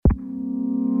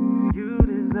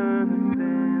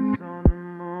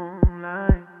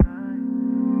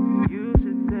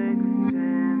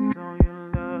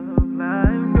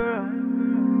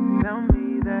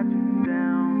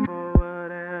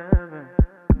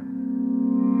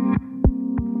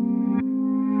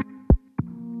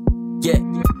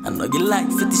I know you like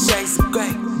 50 shades of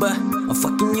grey, but I'm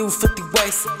fucking you 50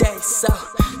 ways a day. So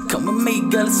come with me,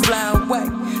 girl, let's fly away.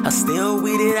 I still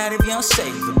weed it out if you don't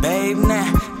shave it, babe.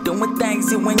 Now doing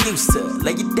things you ain't used to.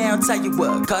 Lay you down, tie you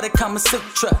up, call it Kama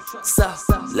Sutra. So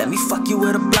let me fuck you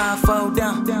with a blindfold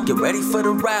down. Get ready for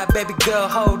the ride, baby girl,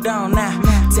 hold on now.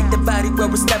 Take the body where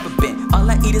it's never been. All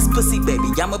I eat is pussy,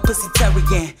 baby, I'm a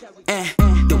pussy-tarian.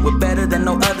 Do it better than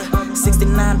no other.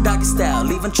 69 doggy style,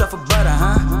 leaving truffle butter,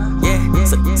 huh? Yeah,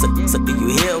 so do you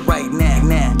heal right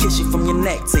now? Kiss you from your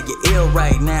neck till you're ill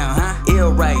right now, huh?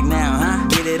 Ill right now, huh?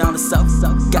 Get it on the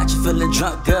sofa. Got you feeling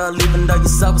drunk, girl, even though you're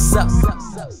sober.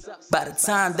 By the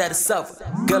time that it's over,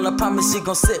 girl, I promise you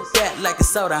gon' sit back like a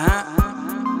soda,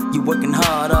 huh? You working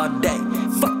hard all day.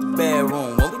 Fuck the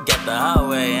bedroom when we got the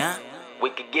hallway, huh? We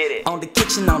could get it on the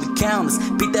kitchen, on the counters.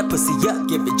 Beat that pussy up,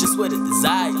 give it just what it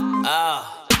desire. Oh,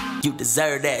 you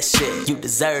deserve that shit. You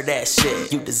deserve that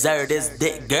shit. You deserve this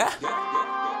dick, girl.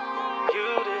 You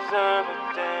deserve a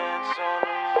dance on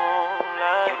the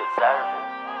moonlight. You deserve it.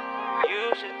 You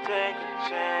should take a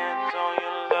chance on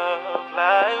your love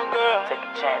life, girl. Take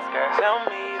a chance, girl. Tell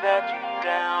me that you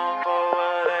down for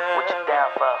whatever. What you down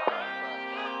for?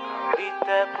 Beat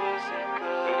that pussy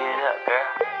good. Beat it up, girl.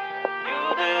 You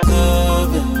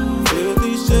deserve it.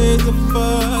 50 shades of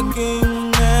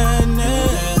fucking madness.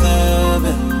 Deserve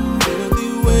it.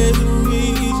 50 ways to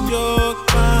reach your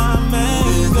climax.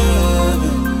 Deserve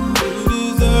it. You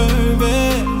deserve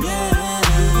it. Yeah,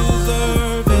 you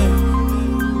deserve it.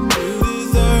 You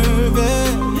deserve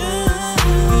it. Yeah,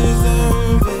 you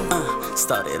deserve it.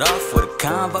 Started off with a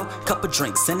convo, couple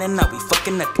drinks in and out, we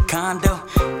fucking at the condo.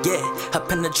 Yeah, I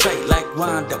penetrate like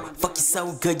Rondo. Fuck you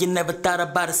so good, you never thought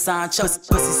about a Sancho.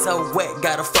 Pussy so wet,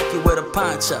 gotta fuck you with a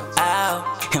poncho. Ow,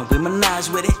 and we menage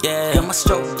with it. Yeah, girl, my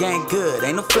stroke game good,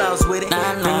 ain't no flaws with it.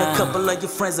 Bring a couple of your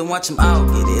friends and watch them all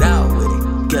get it out with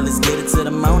it. Girl, let's get it to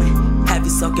the morning. Have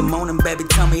you soaking moaning, baby,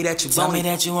 tell me that you want it. Tell me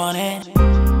that you want it.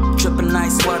 Dripping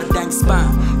ice water down your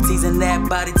spine. Teasing that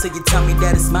body till you tell me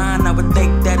that it's mine. I would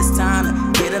think that it's time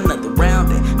to get another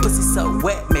round. And pussy so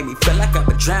wet, made me feel like I've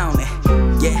been drowning.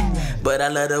 Yeah, but I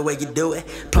love the way you do it.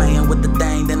 Playing with the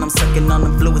thing, then I'm sucking on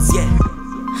the fluids, yeah.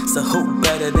 So who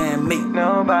better than me?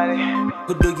 Nobody.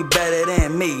 Who do you better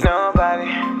than me? Nobody.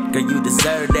 Girl, you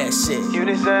deserve that shit. You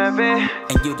deserve it.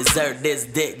 And you deserve this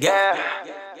dick, girl. Yeah.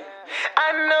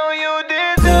 I know you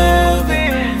deserve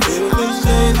it. 50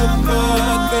 shades of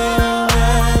fucking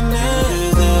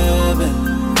madness. Deserve it.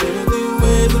 50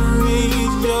 ways to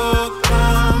reach your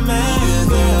climax.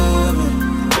 Deserve it.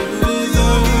 You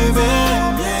deserve it.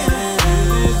 Yeah,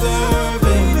 you deserve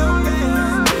it. You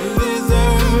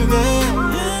deserve it.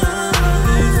 Yeah,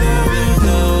 you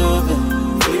deserve it.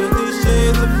 50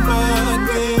 shades of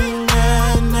fucking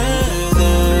madness.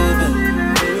 Deserve it.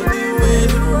 50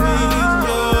 ways to reach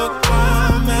your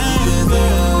climax.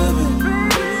 Deserve it.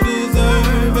 You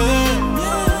deserve it.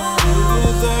 Yeah, you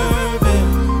deserve it.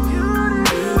 You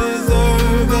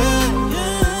deserve it.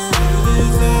 Yeah, you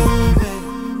deserve it.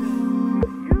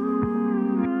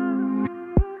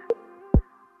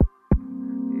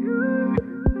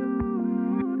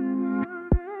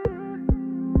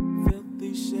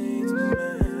 Filthy shades of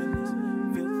madness,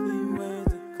 filthy ways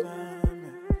to climb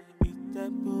it. Eat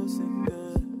that pussy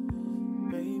good.